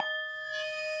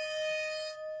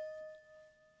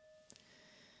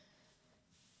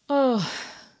Oh,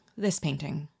 this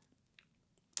painting.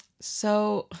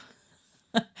 So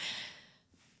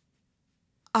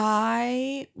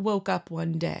I woke up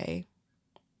one day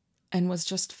and was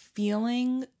just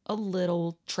feeling a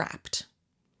little trapped.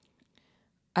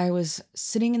 I was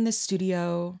sitting in this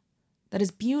studio that is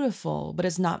beautiful, but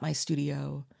is not my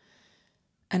studio.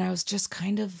 And I was just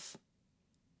kind of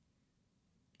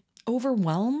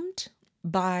overwhelmed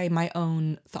by my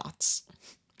own thoughts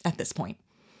at this point.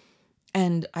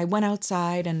 And I went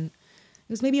outside, and it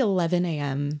was maybe 11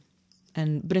 a.m.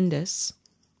 and Brindis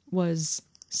was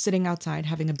sitting outside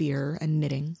having a beer and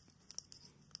knitting.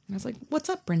 And I was like, "What's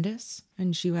up, Brindis?"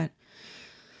 And she went,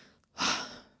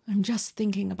 "I'm just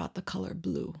thinking about the color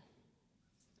blue."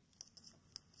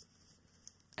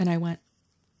 And I went,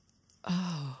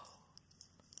 "Oh,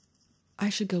 I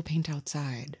should go paint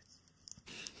outside."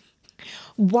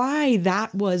 Why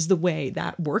that was the way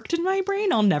that worked in my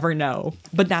brain, I'll never know.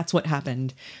 But that's what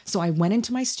happened. So I went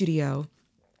into my studio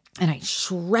and I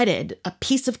shredded a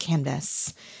piece of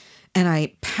canvas and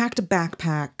I packed a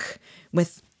backpack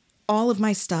with all of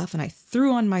my stuff and I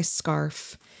threw on my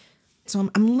scarf. So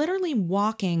I'm literally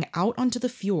walking out onto the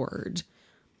fjord,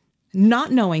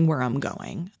 not knowing where I'm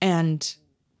going. And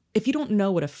if you don't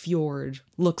know what a fjord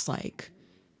looks like,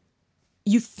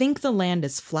 you think the land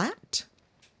is flat.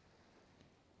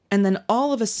 And then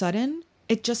all of a sudden,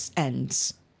 it just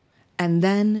ends. And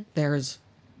then there's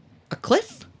a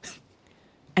cliff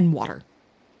and water.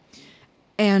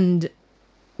 And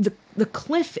the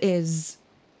cliff is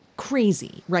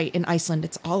crazy, right? In Iceland,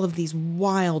 it's all of these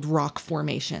wild rock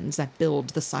formations that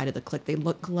build the side of the cliff. They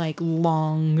look like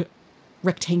long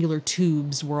rectangular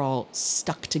tubes were all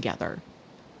stuck together.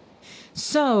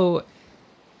 So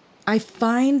I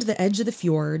find the edge of the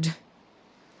fjord,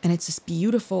 and it's this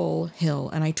beautiful hill,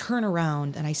 and I turn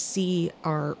around and I see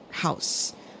our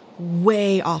house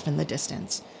way off in the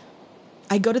distance.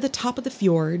 I go to the top of the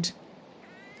fjord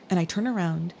and I turn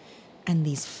around and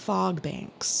these fog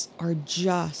banks are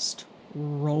just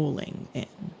rolling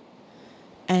in.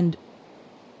 And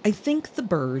I think the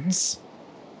birds,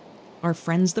 our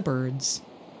friends the birds,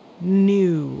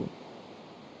 knew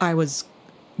I was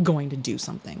going to do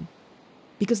something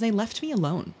because they left me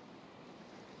alone.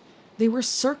 They were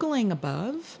circling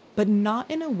above, but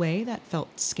not in a way that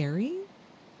felt scary.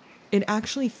 It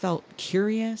actually felt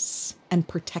curious and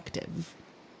protective.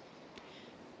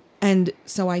 And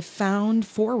so I found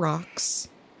 4 rocks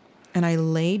and I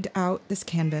laid out this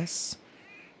canvas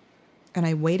and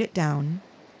I weighed it down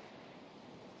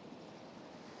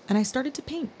and I started to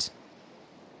paint.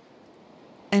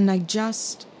 And I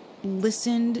just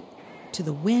listened to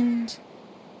the wind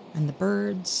and the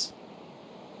birds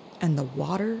and the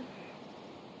water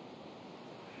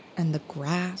and the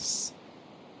grass,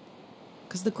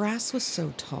 because the grass was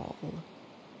so tall.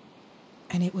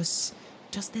 And it was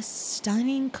just this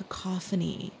stunning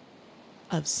cacophony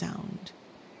of sound.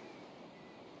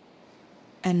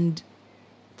 And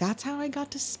that's how I got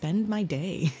to spend my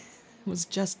day, was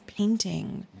just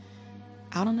painting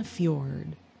out on a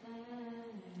fjord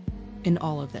in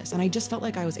all of this. And I just felt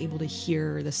like I was able to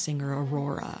hear the singer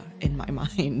Aurora in my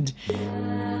mind.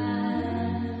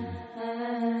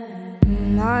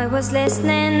 I was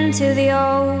listening to the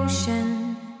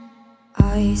ocean.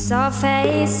 I saw a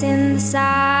face in the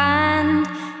sand,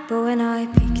 but when I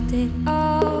picked it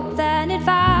up, then it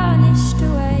vanished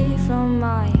away from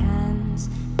my hands.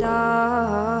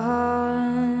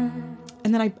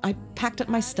 And then I packed up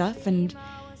my stuff and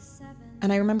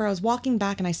I remember I was walking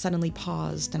back and I suddenly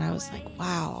paused and I was like,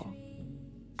 wow,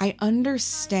 I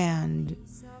understand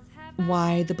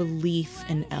why the belief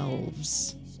in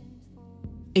elves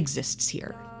exists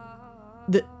here.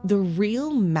 The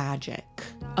real magic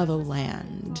of a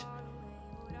land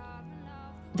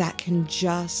that can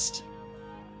just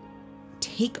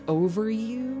take over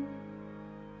you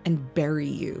and bury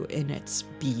you in its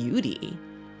beauty.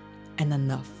 And then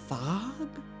the fog,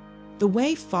 the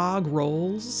way fog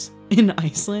rolls in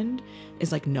Iceland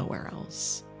is like nowhere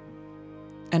else.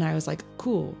 And I was like,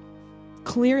 cool.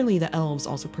 Clearly the elves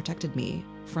also protected me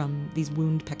from these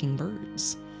wound-pecking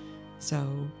birds. So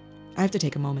I have to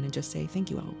take a moment and just say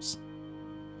thank you, elves.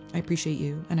 I appreciate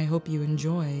you, and I hope you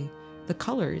enjoy the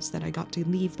colors that I got to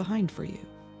leave behind for you.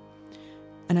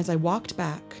 And as I walked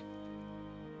back,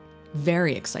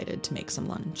 very excited to make some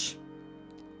lunch,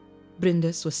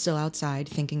 Brindis was still outside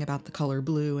thinking about the color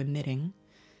blue and knitting.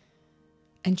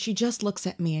 And she just looks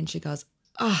at me and she goes,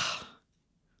 "Ah,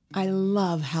 I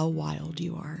love how wild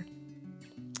you are."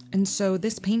 And so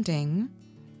this painting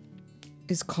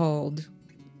is called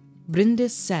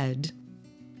Brindis Said,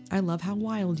 "I love how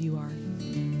wild you are."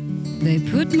 They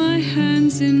put my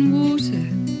hands in water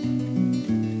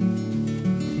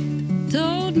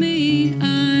told me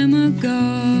I'm a god.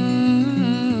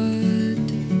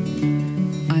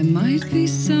 I might be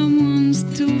someone's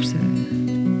daughter,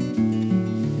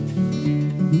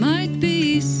 might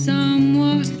be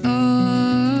somewhat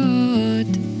odd,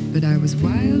 but I was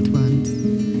wild once,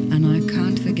 and I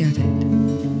can't forget it.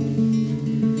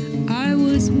 I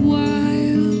was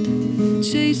wild,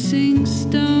 chasing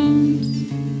stars.